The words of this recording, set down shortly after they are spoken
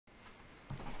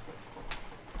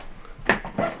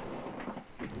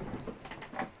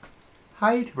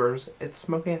Hi YouTubers, it's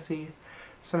Smoking SE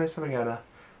 77 again.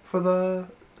 For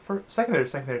second video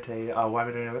today, why am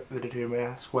I doing a video today, you may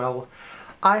ask? Well,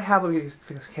 I have a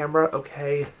fix camera,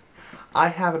 okay. I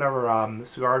have another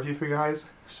cigar review for you guys,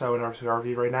 so another cigar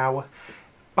review right now.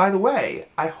 By the way,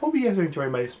 I hope you guys are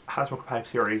enjoying my How to Smoke a Pipe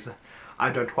series.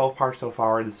 I've done 12 parts so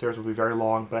far, and the series will be very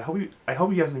long, but I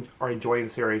hope you guys are enjoying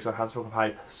the series on How to Smoke a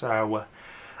Pipe, so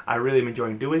I really am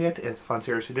enjoying doing it. It's a fun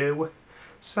series to do.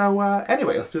 So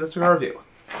anyway, let's do the cigar review.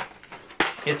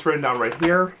 It's written down right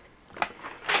here.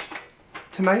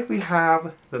 Tonight we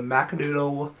have the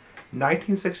Macanudo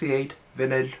 1968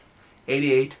 Vinatge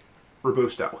 88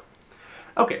 Robusto.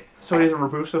 Okay, so it is a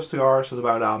Robusto cigar, so it's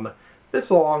about about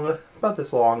this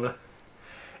long,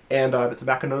 and it's a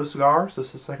Macanudo cigar. So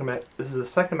this is the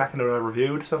second Macanudo I've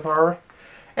reviewed so far.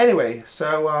 Anyway,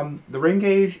 so the ring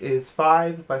gauge is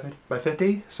 5 by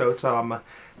 50, so it's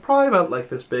probably about like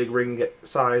this big ring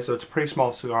size, so it's a pretty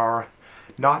small cigar.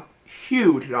 Not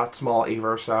huge, not small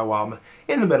either, so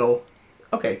in the middle.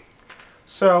 Okay,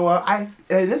 so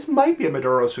this might be a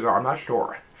Maduro cigar, I'm not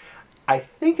sure. I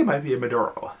think it might be a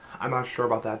Maduro. I'm not sure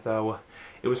about that though.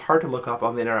 It was hard to look up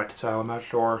on the internet, so I'm not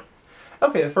sure.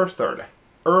 Okay, the first third.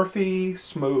 Earthy,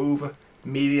 smooth,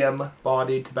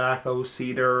 medium-bodied tobacco,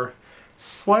 cedar,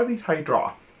 slightly tight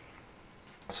draw.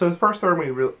 So the first third,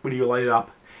 when you light it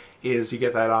up, is you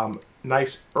get that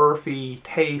nice earthy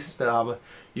taste.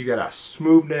 You get a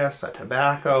smoothness, a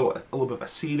tobacco, a little bit of a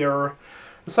cedar.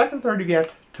 The second third, you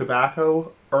get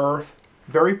tobacco, earth,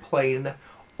 very plain.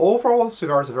 Overall, the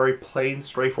cigar is a very plain,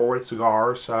 straightforward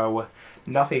cigar, so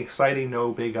nothing exciting,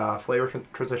 no big flavor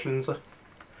transitions.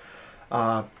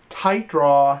 Tight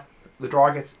draw. The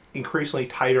draw gets increasingly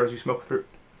tighter as you smoke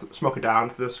it down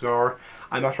through the cigar.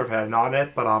 I'm not sure if I had a knot in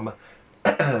it, but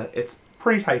it's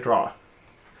pretty tight draw.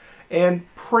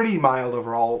 And pretty mild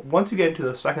overall. Once you get into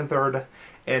the second third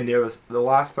and near the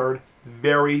last third,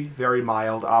 very, very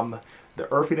mild. The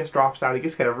earthiness drops down. It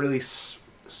gets kind of really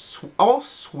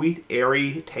almost sweet,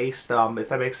 airy taste, if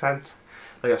that makes sense.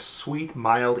 Like a sweet,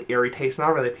 mild, airy taste.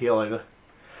 Not really appealing.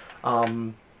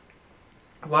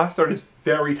 Last third is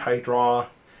very tight draw,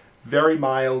 very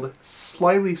mild,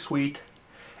 slightly sweet,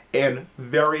 and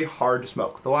very hard to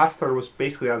smoke. The last third was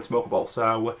basically unsmokable,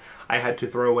 so I had to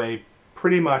throw away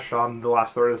pretty much the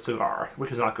last third of the cigar,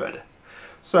 which is not good.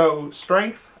 So,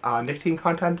 strength, nicotine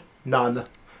content, none.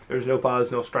 There's no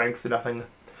buzz, no strength, nothing.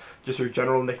 Just your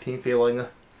general nicotine feeling.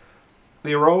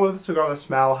 The aroma of the cigar, the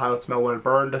smell, how it smelled when it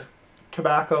burned.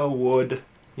 Tobacco, wood,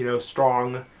 you know,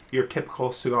 strong, your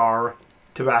typical cigar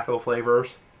tobacco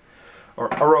flavors. Or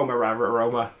aroma, rather,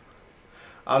 aroma.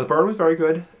 The burn was very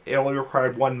good. It only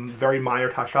required one very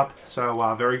minor touch-up,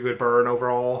 so very good burn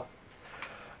overall.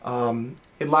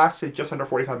 It lasted just under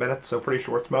 45 minutes, so pretty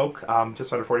short smoke.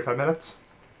 Just under 45 minutes.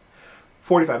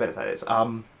 45 minutes, that is.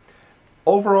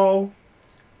 Overall,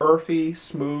 earthy,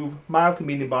 smooth, mild to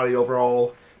medium body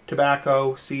overall.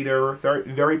 Tobacco, cedar,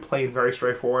 very plain, very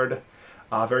straightforward.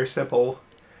 Very simple.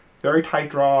 Very tight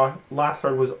draw. Last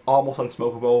third was almost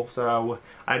unsmokable, so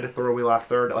I had to throw away last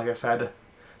third, like I said.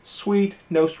 Sweet,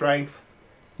 no strength,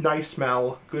 nice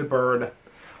smell, good burn.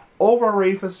 Overall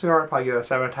rating for the cigar, I'd probably give it a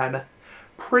 7 out of 10.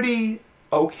 Pretty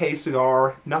okay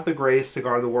cigar, not the greatest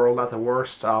cigar in the world, not the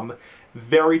worst.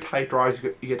 Very tight draw as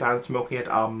you get down to smoking it.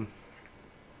 The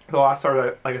last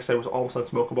third, like I said, was almost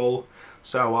unsmokable,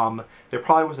 so there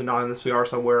probably was a knot in the cigar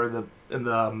somewhere in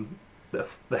the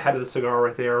head of the cigar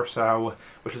right there, so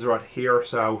which is right here.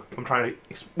 So what I'm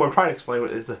trying to explain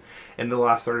is in the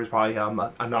last third is probably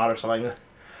a knot or something.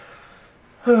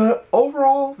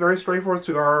 Overall, very straightforward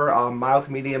cigar, mild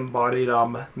to medium bodied,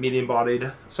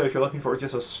 So if you're looking for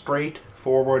just a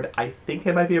straightforward, I think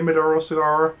it might be a Maduro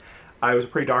cigar. It was a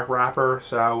pretty dark wrapper,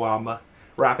 so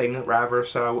wrapping rather,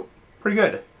 so pretty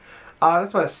good.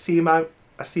 That's about a C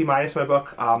minus in my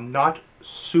book. Not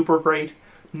super great,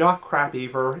 not crap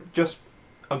either. Just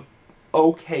a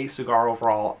okay cigar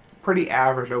overall. Pretty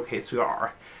average, okay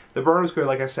cigar. The burn was good,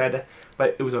 like I said,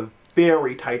 but it was a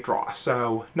very tight draw,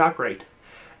 so not great.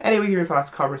 Anyway, give your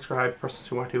thoughts, comment, subscribe, persons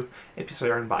who want to, and peace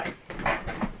out and bye.